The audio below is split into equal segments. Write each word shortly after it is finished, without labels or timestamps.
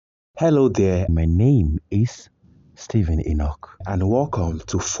Hello there, my name is Stephen Enoch, and welcome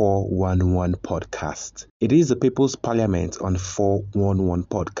to 411 Podcast. It is the People's Parliament on 411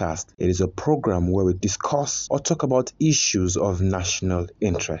 Podcast. It is a program where we discuss or talk about issues of national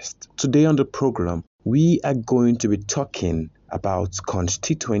interest. Today on the program, we are going to be talking about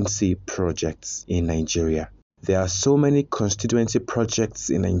constituency projects in Nigeria. There are so many constituency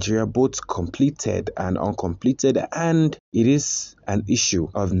projects in Nigeria, both completed and uncompleted, and it is an issue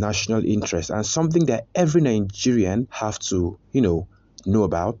of national interest and something that every Nigerian have to, know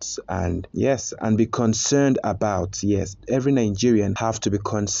about and be concerned about. Yes, every Nigerian have to be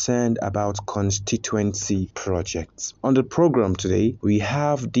concerned about constituency projects. On the program today, we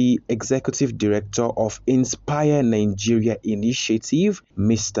have the Executive Director of Inspire Nigeria Initiative,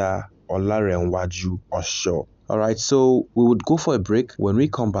 Mr. Olarenwaju Osho. All right, so we would go for a break. When we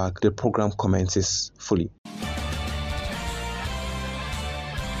come back, the program commences fully.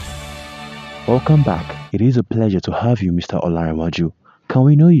 Welcome back. It is a pleasure to have you, Mr. Olarenwaju. Can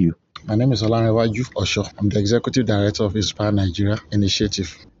we know you? My name is Olarenwaju Osho. I'm the Executive Director of Inspire Nigeria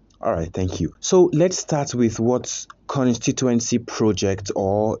Initiative. All right, thank you. So let's start with what constituency project,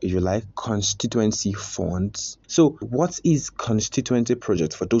 or if you like, constituency funds. So what is constituency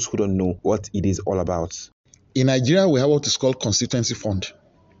project for those who don't know what it is all about? In Nigeria, we have what is called constituency fund,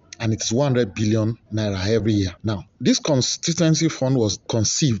 and it's 100 billion naira every year. Now, this constituency fund was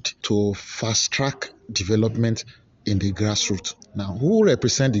conceived to fast-track development in the grassroots. Now, who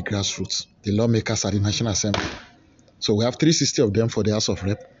represent the grassroots? The lawmakers at the National Assembly. So we have 360 of them for the House of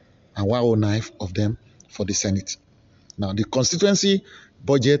Rep and 109 of them for the Senate. Now, the constituency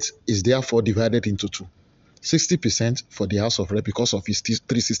budget is therefore divided into two. 60% for the House of Rep because of its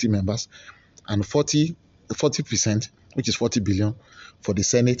 360 members, and 40%, which is 40 billion, for the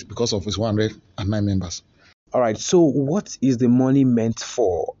Senate because of its 109 members. All right, so what is the money meant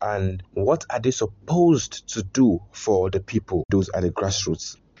for, and what are they supposed to do for the people, those at the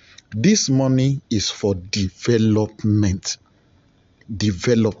grassroots? This money is for development.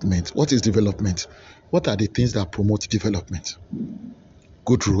 Development. What is development? What are the things that promote development?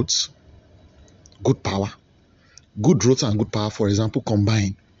 Good roads, good power. Good roads and good power, for example,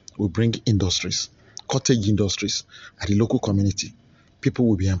 combined will bring industries, cottage industries at the local community. People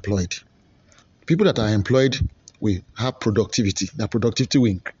will be employed. People that are employed will have productivity. Their productivity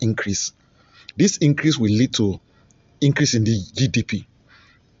will increase. This increase will lead to increase in the GDP.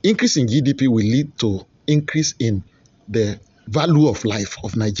 Increase in GDP will lead to increase in the value of life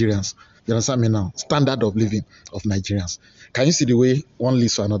of Nigerians. You understand me now? Standard of living of Nigerians. Can you see the way one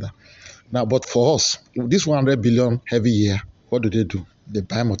leads to another? Now, but for us, this 100 billion every year, what do? They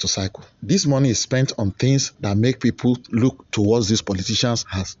buy motorcycle. This money is spent on things that make people look towards these politicians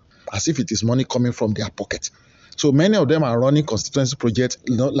as if it is money coming from their pocket. So many of them are running constituency projects,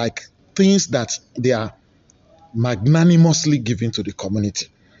 like things that they are magnanimously giving to the community,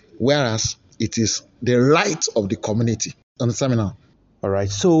 whereas it is the right of the community. Understand me now? All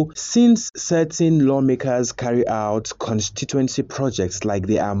right, so since certain lawmakers carry out constituency projects like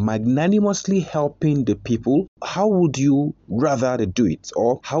they are magnanimously helping the people, how would you rather they do it,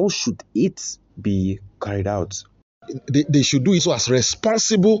 or how should it be carried out? They should do it so as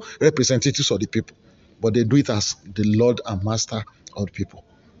responsible representatives of the people, but they do it as the Lord and Master of the people.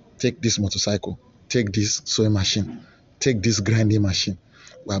 Take this motorcycle, take this sewing machine, take this grinding machine.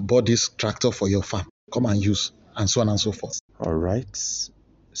 We have bought this tractor for your farm. Come and use, and so on and so forth. All right.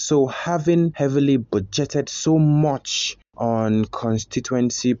 So having heavily budgeted so much on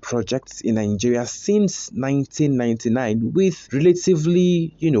constituency projects in Nigeria since 1999 with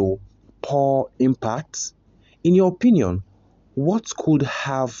relatively, poor impacts, in your opinion, what could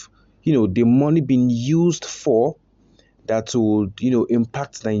have, the money been used for that would,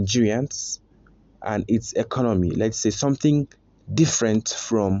 impact Nigerians and its economy? Let's say something different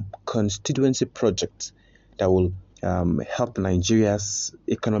from constituency projects that will help Nigeria's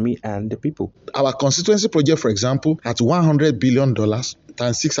economy and the people. Our constituency project, for example, at $100 billion times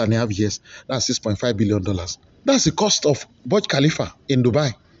 6.5 years, that's $6.5 billion. That's the cost of Burj Khalifa in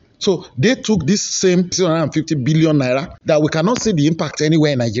Dubai. So they took this same 650 billion naira that we cannot see the impact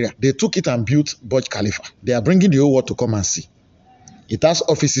anywhere in Nigeria. They took it and built Burj Khalifa. They are bringing the whole world to come and see. It has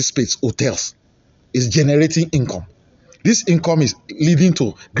offices, space, hotels. It's generating income. This income is leading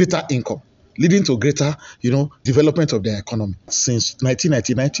to greater income, leading to greater, development of their economy. Since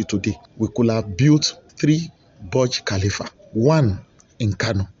 1999 to today, we could have built 3 Burj Khalifa. 1 in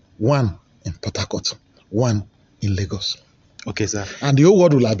Kano, 1 in Port Harcourt, 1 in Lagos. Okay, sir. And the whole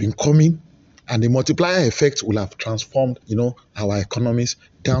world will have been coming And the multiplier effect will have transformed, our economies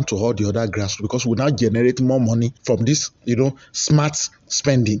down to all the other grassroots, because we now generate more money from this, smart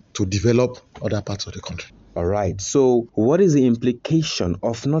spending to develop other parts of the country. All right. So, what is the implication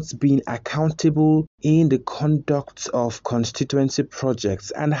of not being accountable in the conduct of constituency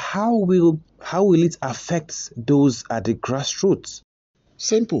projects, and how will it affect those at the grassroots?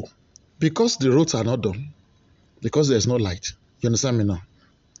 Simple. Because the roads are not done, because there's no light. You understand me now?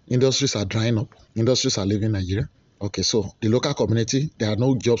 Industries are drying up. Industries are leaving Nigeria. Okay, so the local community, there are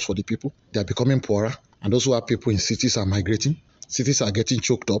no jobs for the people. They are becoming poorer. And those who are people in cities are migrating. Cities are getting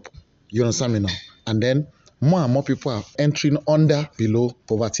choked up. You understand me now? And then more and more people are entering below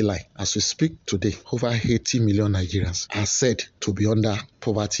poverty line. As we speak today, over 80 million Nigerians are said to be under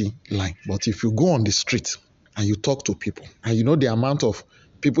poverty line. But if you go on the street and you talk to people, and you know the amount of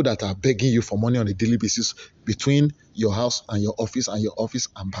people that are begging you for money on a daily basis between your house and your office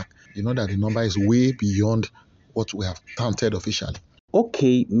and back, you know that the number is way beyond what we have counted officially.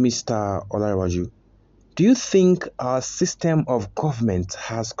 Okay, Mr. Olarewaju, do you think our system of government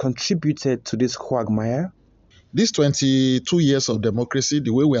has contributed to this quagmire? These 22 years of democracy,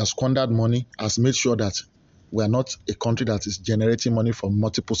 the way we have squandered money has made sure that we are not a country that is generating money from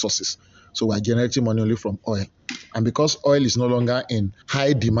multiple sources. So we are generating money only from oil. And because oil is no longer in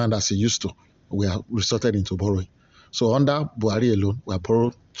high demand as it used to, we are resorted into borrowing. So under Buhari alone, we have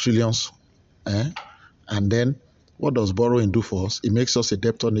borrowed trillions. And then what does borrowing do for us? It makes us a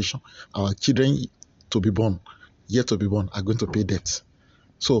debtor nation. Our children yet to be born, are going to pay debts.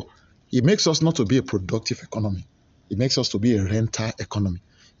 So it makes us not to be a productive economy. It makes us to be a renter economy.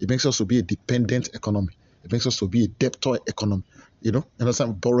 It makes us to be a dependent economy. It makes us to be a debtor economy.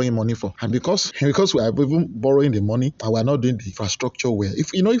 Understand, borrowing money for. And because we are even borrowing the money and we are not doing the infrastructure well.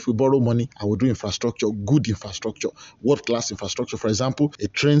 If we borrow money and we do infrastructure, good infrastructure, world-class infrastructure. For example, a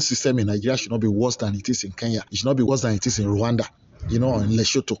train system in Nigeria should not be worse than it is in Kenya. It should not be worse than it is in Rwanda, or in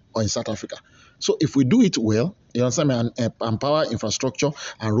Lesotho or in South Africa. So if we do it well, you understand, and empower infrastructure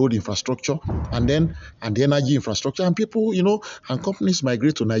and road infrastructure, and the energy infrastructure, and people, and companies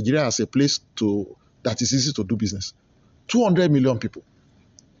migrate to Nigeria as a place that is easy to do business. 200 million people.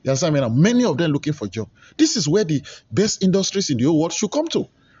 You understand me now? Many of them looking for job. This is where the best industries in the whole world should come to.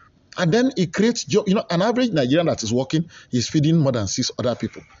 And then it creates job. An average Nigerian that is working is feeding more than 6 other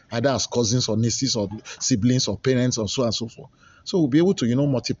people, either as cousins or nieces or siblings or parents or so and so forth. So we'll be able to,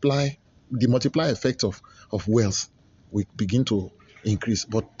 multiply the multiplier effect of wealth. We begin to increase.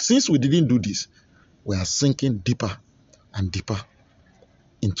 But since we didn't do this, we are sinking deeper and deeper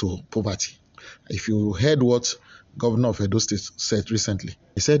into poverty. If you heard what Governor of Edo State said recently,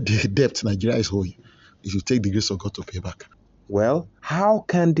 he said the debt Nigeria is owing, it will take the grace of God to pay back. Well, how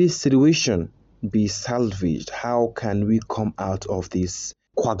can this situation be salvaged? How can we come out of this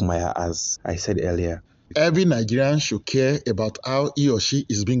quagmire, as I said earlier? Every Nigerian should care about how he or she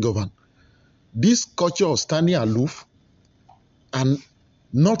is being governed. This culture of standing aloof and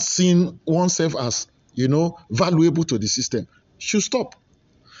not seeing oneself as, valuable to the system should stop.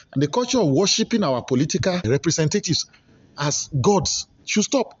 And the culture of worshiping our political representatives as gods should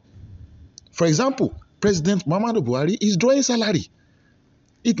stop. For example, President Muhammadu Buhari is drawing salary.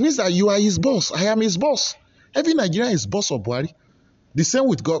 It means that you are his boss. I am his boss. Every Nigerian is boss of Buhari. The same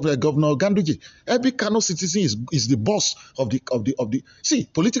with Governor Ganduje. Every Kano citizen is the boss of the. See,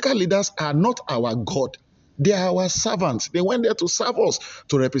 political leaders are not our God. They are our servants. They went there to serve us,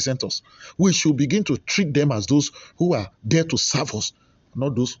 to represent us. We should begin to treat them as those who are there to serve us,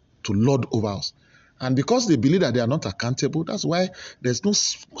 not those to lord over us. And because they believe that they are not accountable, that's why there's no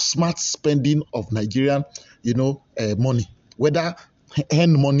smart spending of Nigerian, money, whether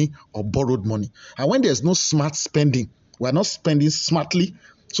earned money or borrowed money. And when there's no smart spending, we are not spending smartly,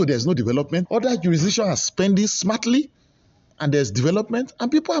 so there's no development. Other jurisdictions are spending smartly, and there's development,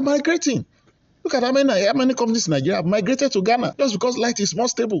 and people are migrating. Look at how many companies in Nigeria have migrated to Ghana just because life is more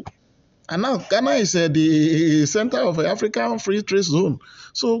stable. And now Ghana is the center of the African Free Trade Zone.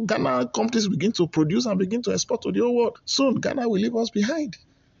 So Ghana companies begin to produce and begin to export to the whole world. Soon Ghana will leave us behind.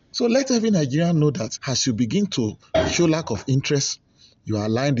 So let every Nigerian know that as you begin to show lack of interest, you are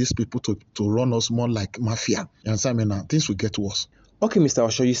allowing these people to run us more like mafia. You understand me now? Things will get worse. Okay, Mr.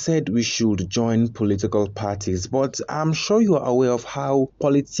 Osho, you said we should join political parties, but I'm sure you are aware of how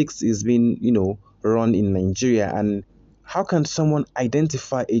politics is being, run in Nigeria, and how can someone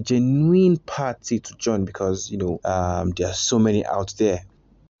identify a genuine party to join? Because, there are so many out there.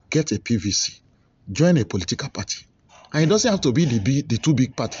 Get a PVC. Join a political party. And it doesn't have to be the two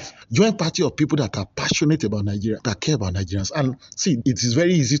big parties. Join a party of people that are passionate about Nigeria, that care about Nigerians. And see, it is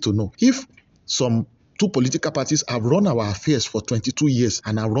very easy to know. If some two political parties have run our affairs for 22 years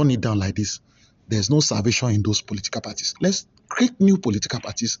and have run it down like this, There's no salvation in those political parties. Let's create new political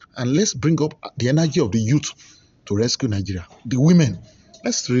parties and let's bring up the energy of the youth to rescue Nigeria. The women,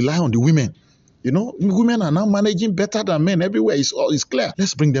 let's rely on the women. Women are now managing better than men everywhere. It's clear.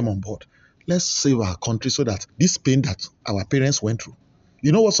 Let's bring them on board. Let's save our country so that this pain that our parents went through.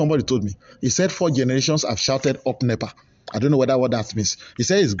 You know what somebody told me? He said 4 generations have shouted up NEPA. I don't know what that means. He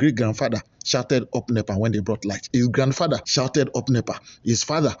said his great-grandfather shouted up NEPA when they brought light. His grandfather shouted up NEPA. His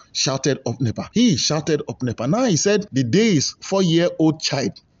father shouted up NEPA. He shouted up NEPA. Now he said the day his 4-year-old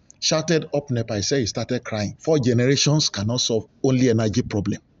child shouted up NEPA, he said he started crying. 4 generations cannot solve only energy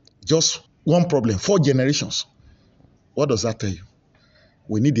problem. Just one problem, 4 generations. What does that tell you?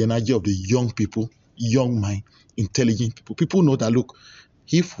 We need the energy of the young people, young mind, intelligent people. People know that, look,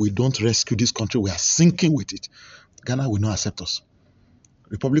 if we don't rescue this country, we are sinking with it. Ghana will not accept us.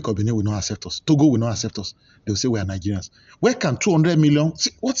 Republic of Benin will not accept us. Togo will not accept us. They will say we are Nigerians. Where can 200 million,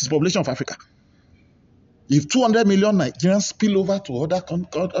 what is the population of Africa? If 200 million Nigerians spill over to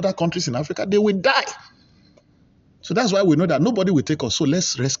other countries in Africa, they will die. So that's why we know that nobody will take us. So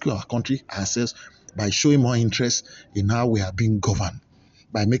let's rescue our country ourselves by showing more interest in how we are being governed,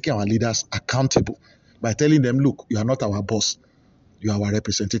 by making our leaders accountable, by telling them, look, you are not our boss. You are our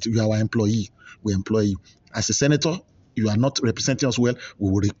representative. You are our employee. We employ you. As a senator, you are not representing us well. We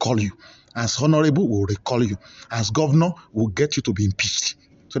will recall you. As honorable, we will recall you. As governor, we will get you to be impeached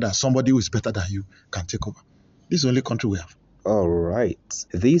so that somebody who is better than you can take over. This is the only country we have. All right.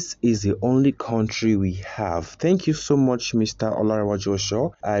 This is the only country we have. Thank you so much, Mr. Olarawa Joshua.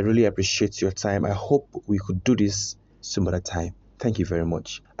 I really appreciate your time. I hope we could do this some other time. Thank you very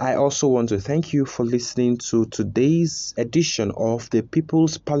much. I also want to thank you for listening to today's edition of the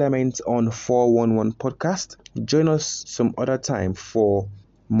People's Parliament on 411 podcast. Join us some other time for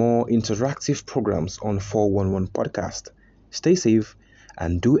more interactive programs on 411 podcast. Stay safe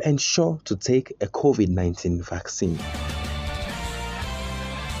and do ensure to take a COVID-19 vaccine.